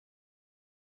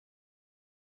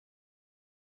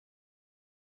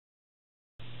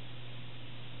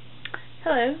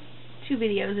Hello, 2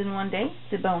 videos in one day,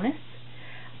 the bonus.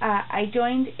 I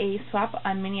joined a swap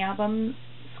on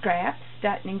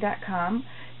minialbumscraps.ning.com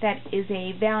that is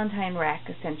a Valentine rack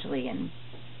essentially, and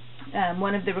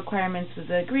one of the requirements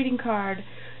was a greeting card,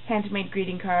 handmade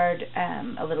greeting card,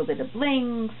 a little bit of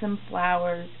bling, some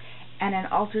flowers, and an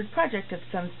altered project of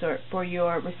some sort for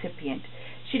your recipient.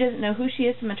 She doesn't know who she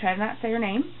is, so I'm going to try to not say her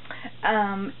name,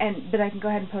 but I can go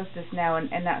ahead and post this now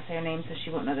and not say her name so she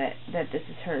won't know that this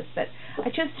is hers. But I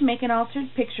chose to make an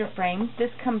altered picture frame.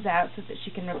 This comes out so that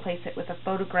she can replace it with a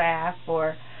photograph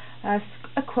or a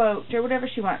quote or whatever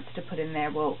she wants to put in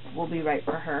there will be right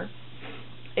for her.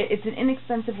 It's an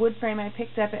inexpensive wood frame I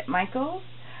picked up at Michael's.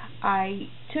 I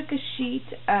took a sheet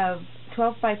of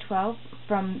 12 by 12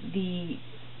 from the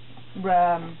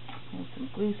some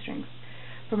glue strings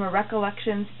from a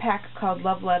Recollections pack called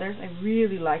Love Letters. I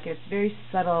really like it. It's very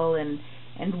subtle and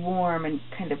warm and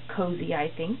kind of cozy, I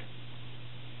think.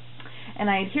 And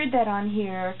I adhered that on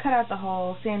here, cut out the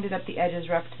hole, sanded up the edges,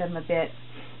 roughed them a bit.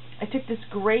 I took this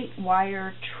great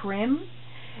wire trim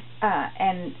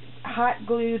and hot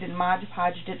glued and Mod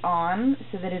Podged it on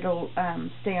so that it'll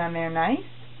stay on there nice.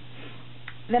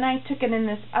 Then I took it in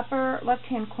this upper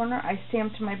left-hand corner. I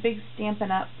stamped my big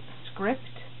Stampin' Up! Script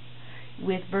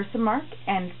with Versamark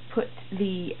and put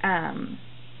the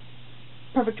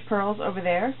Perfect Pearls over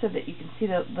there so that you can see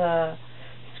the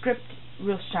script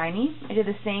real shiny. I did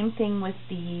the same thing with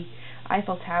the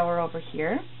Eiffel Tower over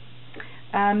here.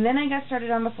 Then I got started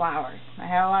on the flowers. I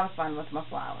had a lot of fun with my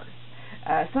flowers.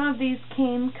 Some of these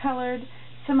came colored.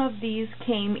 Some of these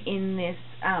came in this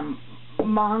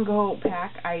Mongo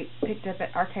pack I picked up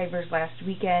at Archivers last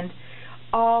weekend.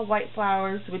 All white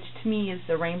flowers, which to me is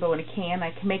the rainbow in a can.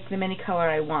 I can make them any color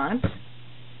I want,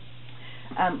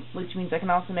 which means I can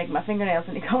also make my fingernails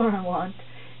any color I want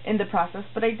in the process.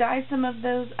 But I dyed some of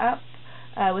those up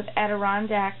with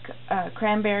Adirondack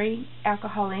cranberry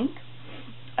alcohol ink,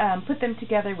 put them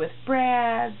together with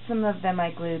brad. Some of them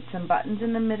I glued some buttons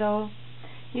in the middle.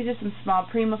 These are some small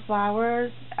Prima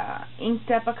flowers,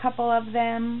 inked up a couple of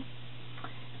them.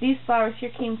 These flowers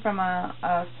here came from a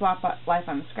swap Life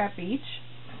on the Scrap Beach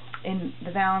in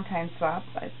the Valentine Swap.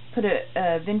 I put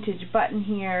a vintage button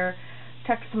here,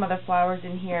 tucked some other flowers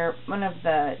in here. One of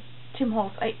the Tim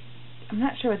Holtz, I'm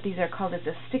not sure what these are called, it's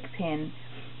a stick pin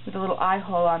with a little eye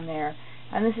hole on there.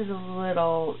 And this is a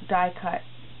little die cut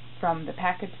from the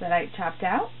package that I chopped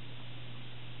out.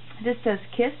 This says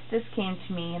Kiss. This came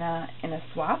to me in a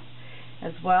swap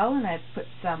as well, and I put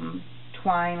some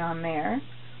twine on there.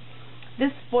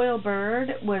 This foil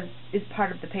bird is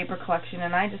part of the paper collection,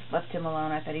 and I just left him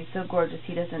alone. I thought he's so gorgeous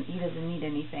he doesn't need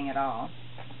anything at all.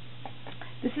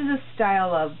 This is a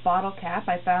style of bottle cap.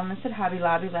 I found this at Hobby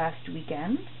Lobby last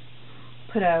weekend.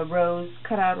 Cut out a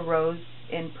rose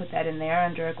and put that in there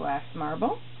under a glass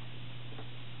marble.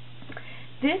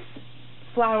 This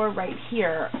flower right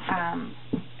here, I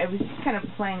was just kind of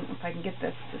playing, if I can get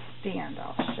this to stand,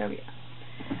 I'll show you.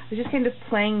 I was just kind of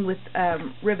playing with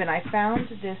ribbon. I found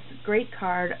this great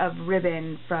card of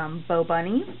ribbon from Bo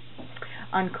Bunny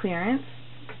on clearance,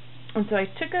 and so I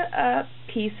took a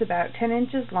piece about 10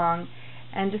 inches long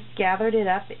and just gathered it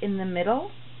up in the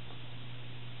middle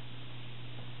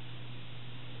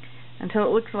until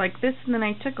it looks like this, and then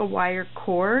I took a wire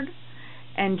cord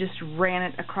and just ran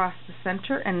it across the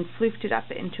center and floofed it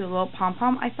up into a little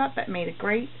pom-pom. I thought that made a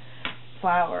great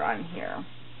flower on here.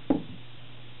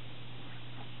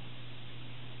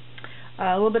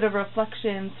 A little bit of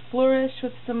Reflections Flourish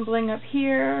with some bling up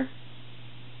here,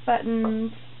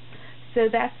 buttons. So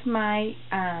that's my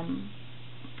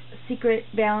Secret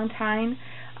Valentine.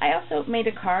 I also made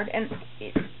a card, and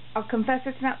I'll confess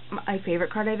it's not my favorite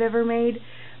card I've ever made,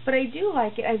 but I do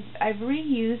like it. I've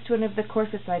reused one of the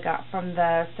corsets I got from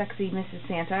the Sexy Mrs.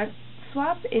 Santa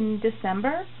swap in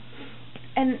December.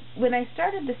 And when I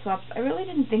started the swaps, I really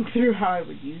didn't think through how I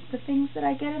would use the things that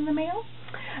I get in the mail.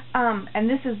 And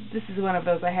this is one of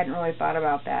those I hadn't really thought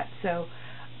about that. So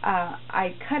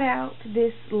I cut out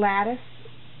this lattice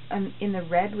in the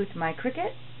red with my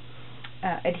Cricut,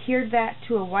 adhered that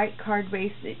to a white card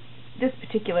base. This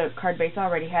particular card base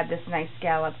already had this nice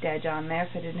scalloped edge on there,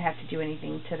 so I didn't have to do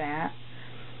anything to that.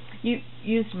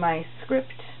 Used my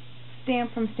script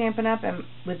stamp from Stampin' Up! And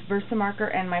with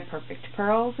Versamarker and my Perfect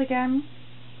Pearls again.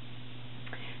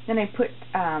 Then I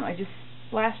just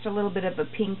splashed a little bit of a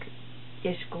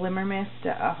pinkish glimmer mist,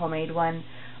 a homemade one,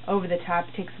 over the top.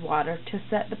 It takes water to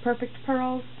set the Perfect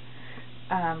Pearls.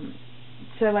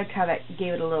 So I liked how that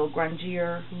gave it a little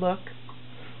grungier look.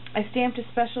 I stamped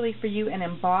Especially for You and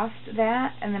embossed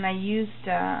that, and then I used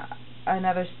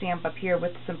another stamp up here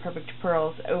with some Perfect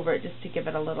Pearls over it just to give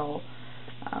it a little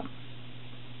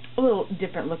a little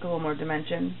different look, a little more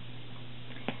dimension.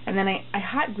 And then I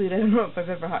hot glued, I don't know if I've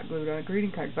ever hot glued on a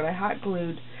greeting card, but I hot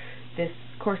glued this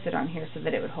corset on here so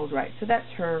that it would hold right. So that's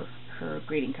her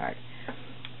greeting card.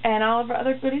 And all of our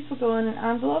other goodies will go in an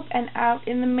envelope and out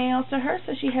in the mail to her,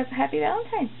 so she has a happy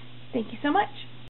Valentine's. Thank you so much.